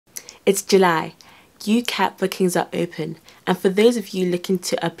It's July. UCAT bookings are open, and for those of you looking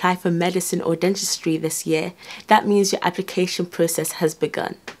to apply for medicine or dentistry this year, that means your application process has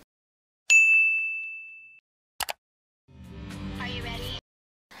begun. Are you ready?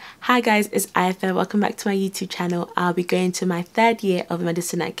 Hi guys, it's Ayanfe. Welcome back to my YouTube channel. I'll be going to my 3rd year of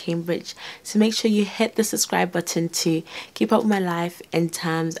medicine at Cambridge, so make sure you hit the subscribe button to keep up with my life in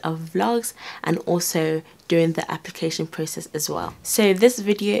terms of vlogs and also during the application process as well. So this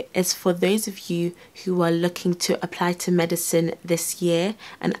video is for those of you who are looking to apply to medicine this year,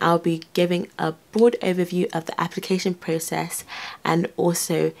 and I'll be giving a broad overview of the application process and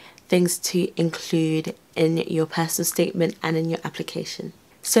also things to include in your personal statement and in your application.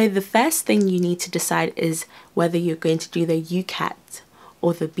 So the first thing you need to decide is whether you're going to do the UCAT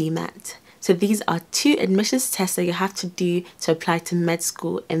or the BMAT. So these are 2 admissions tests that you have to do to apply to med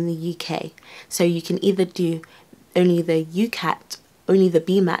school in the UK. So you can either do only the UCAT, only the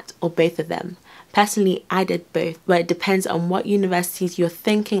BMAT, or both of them. Personally, I did both, but it depends on what universities you're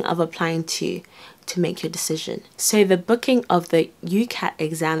thinking of applying to make your decision. So the booking of the UCAT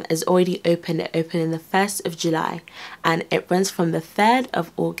exam is already open. It opened on the 1st of July and it runs from the 3rd of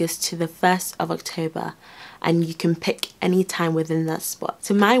August to the 1st of October, and you can pick any time within that spot.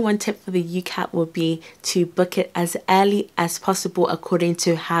 So my one tip for the UCAT will be to book it as early as possible according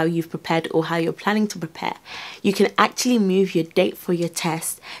to how you've prepared or how you're planning to prepare. You can actually move your date for your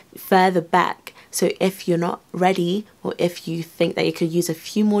test further back. So if you're not ready, or if you think that you could use a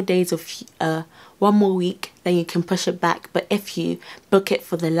few more days or 1 more week, then you can push it back. But if you book it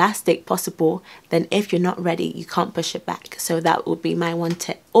for the last date possible, then if you're not ready, you can't push it back. So that would be my one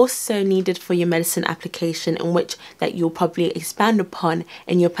tip. Also needed for your medicine application, in which that you'll probably expand upon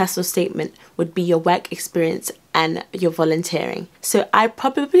in your personal statement, would be your work experience and your volunteering. So I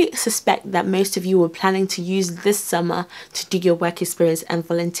probably suspect that most of you were planning to use this summer to do your work experience and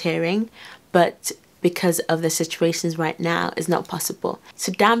volunteering, but because of the situations right now, it's not possible.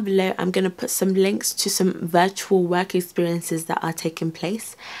 So down below, I'm going to put some links to some virtual work experiences that are taking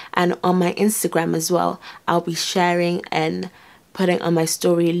place. And on my Instagram as well, I'll be sharing and putting on my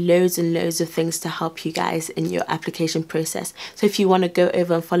story loads and loads of things to help you guys in your application process. So if you want to go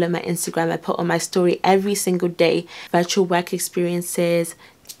over and follow my Instagram, I put on my story every single day virtual work experiences,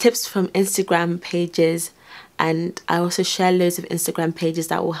 tips from Instagram pages, and I also share loads of Instagram pages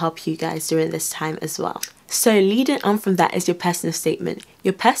that will help you guys during this time as well. So leading on from that is your personal statement.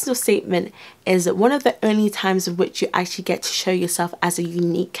 Your personal statement is one of the only times in which you actually get to show yourself as a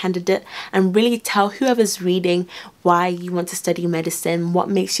unique candidate and really tell whoever's reading why you want to study medicine, what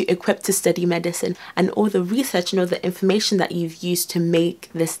makes you equipped to study medicine, and all the research and all the information that you've used to make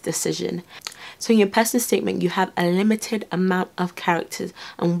this decision. So in your personal statement, you have a limited amount of characters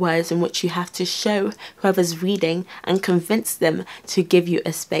and words in which you have to show whoever's reading and convince them to give you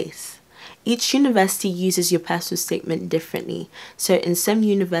a space. Each university uses your personal statement differently. So in some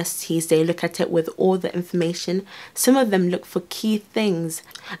universities, they look at it with all the information. Some of them look for key things,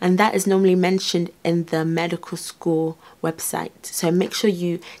 and that is normally mentioned in the medical school website. So make sure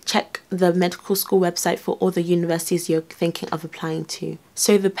you check the medical school website for all the universities you're thinking of applying to.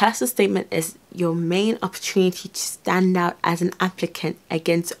 So the personal statement is your main opportunity to stand out as an applicant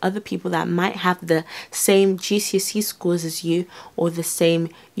against other people that might have the same GCSE scores as you or the same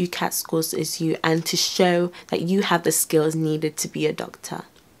UCAT scores as you, and to show that you have the skills needed to be a doctor.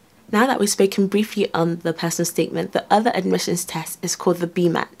 Now that we've spoken briefly on the personal statement, the other admissions test is called the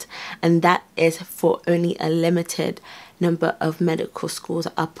BMAT, and that is for only a limited number of medical schools.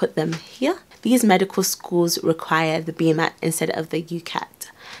 I'll put them here. These medical schools require the BMAT instead of the UCAT.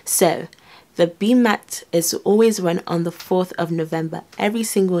 So the BMAT is always run on the 4th of November every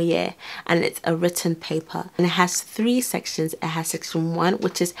single year, and it's a written paper, and it has 3 sections. It has section 1,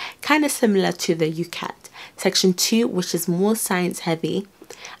 which is kind of similar to the UCAT, section 2, which is more science heavy,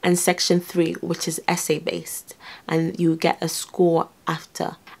 and section 3, which is essay based, and you get a score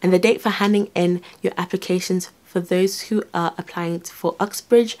after. And the date for handing in your applications for those who are applying for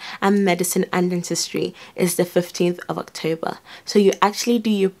Oxbridge and medicine and dentistry is the 15th of October. So you actually do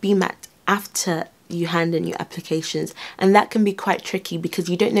your BMAT after you hand in your applications, and that can be quite tricky because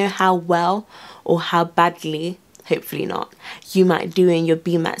you don't know how well or how badly, hopefully not, you might do in your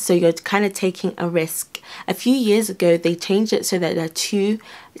BMAT, so you're kind of taking a risk. A few years ago they changed it so that there are 2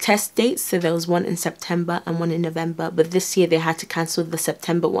 test dates, so there was one in September and one in November, but this year they had to cancel the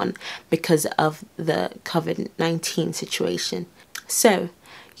September one because of the COVID-19 situation. So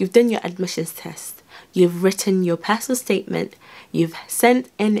you've done your admissions test, you've written your personal statement, you've sent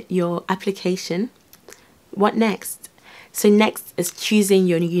in your application. What next? So next is choosing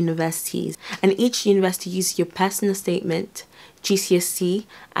your universities, and each university uses your personal statement GCSE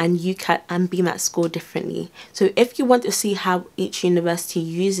and UCAT and BMAT score differently. So if you want to see how each university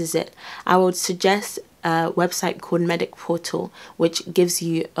uses it, I would suggest a website called Medic Portal, which gives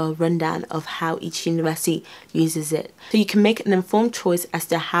you a rundown of how each university uses it. So you can make an informed choice as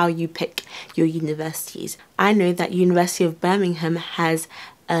to how you pick your universities. I know that University of Birmingham has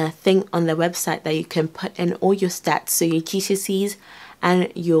a thing on their website that you can put in all your stats, so your GCSEs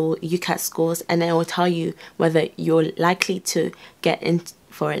and your UCAT scores, and it will tell you whether you're likely to get in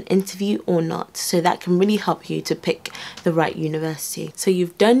for an interview or not. So that can really help you to pick the right university. So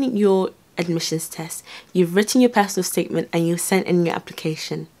you've done your admissions test, you've written your personal statement, and you've sent in your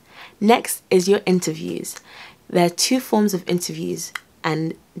application. Next is your interviews. There are 2 forms of interviews,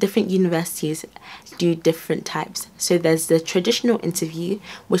 and different universities do different types. So there's the traditional interview,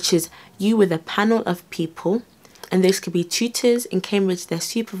 which is you with a panel of people, and those could be tutors in Cambridge, their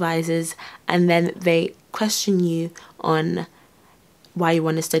supervisors, and then they question you on why you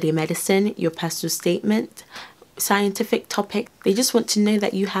want to study medicine, your personal statement, scientific topic. They just want to know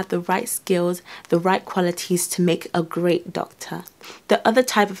that you have the right skills, the right qualities to make a great doctor. The other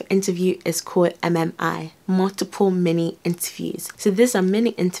type of interview is called MMI, multiple mini interviews. So these are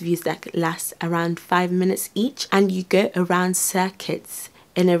mini interviews that last around 5 minutes each, and you go around circuits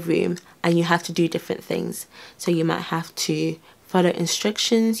in a room and you have to do different things. So you might have to follow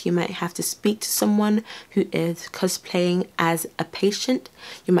instructions, you might have to speak to someone who is cosplaying as a patient,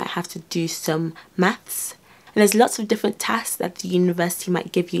 you might have to do some maths. And there's lots of different tasks that the university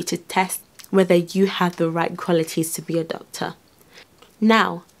might give you to test whether you have the right qualities to be a doctor.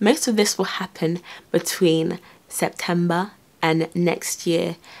 Now, most of this will happen between September and next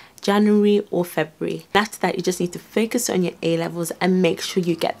year, January or February. After that, you just need to focus on your A-levels and make sure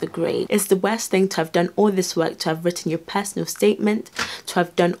you get the grade. It's the worst thing to have done all this work, to have written your personal statement, to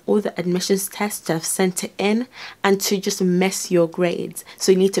have done all the admissions tests, to have sent it in, and to just miss your grades.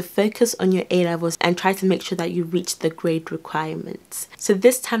 So you need to focus on your A-levels and try to make sure that you reach the grade requirements. So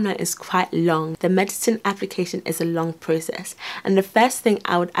this timeline is quite long. The medicine application is a long process, and the first thing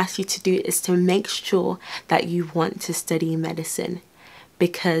I would ask you to do is to make sure that you want to study medicine,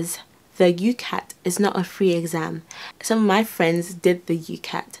 because the UCAT is not a free exam. Some of my friends did the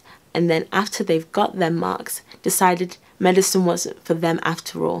UCAT, and then after they've got their marks, decided medicine wasn't for them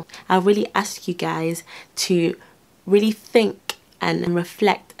after all. I really ask you guys to really think and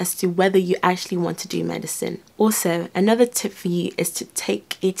reflect as to whether you actually want to do medicine. Also, another tip for you is to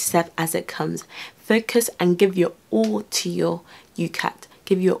take each step as it comes. Focus and give your all to your UCAT.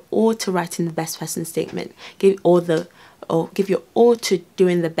 Give your all to writing the best person statement. Give your all to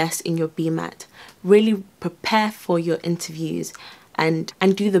doing the best in your BMAT. Really prepare for your interviews and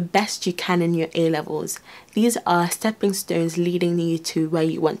do the best you can in your A-levels. These are stepping stones leading you to where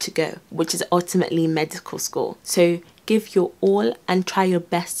you want to go, which is ultimately medical school. So give your all and try your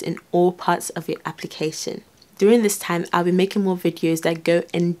best in all parts of your application. During this time, I'll be making more videos that go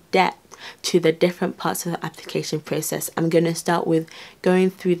in depth to the different parts of the application process. I'm going to start with going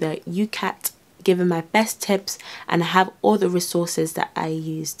through the UCAT, giving my best tips, and I have all the resources that I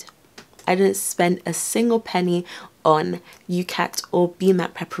used. I didn't spend a single penny on UCAT or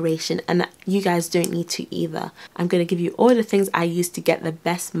BMAT preparation, and you guys don't need to either. I'm going to give you all the things I used to get the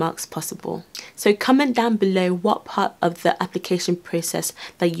best marks possible. So comment down below what part of the application process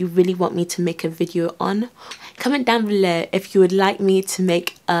that you really want me to make a video on. Comment down below if you would like me to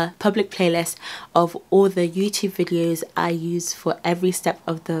make a public playlist of all the YouTube videos I use for every step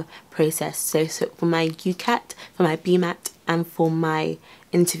of the process. So for my UCAT, for my BMAT, and for my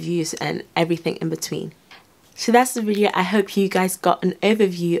interviews and everything in between. So that's the video. I hope you guys got an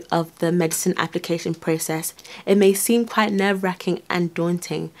overview of the medicine application process. It may seem quite nerve-wracking and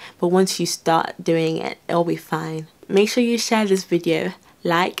daunting, but once you start doing it, it'll be fine. Make sure you share this video,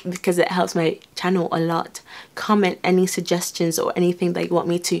 like, because it helps my channel a lot. Comment any suggestions or anything that you want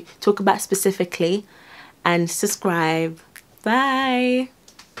me to talk about specifically, and subscribe. Bye!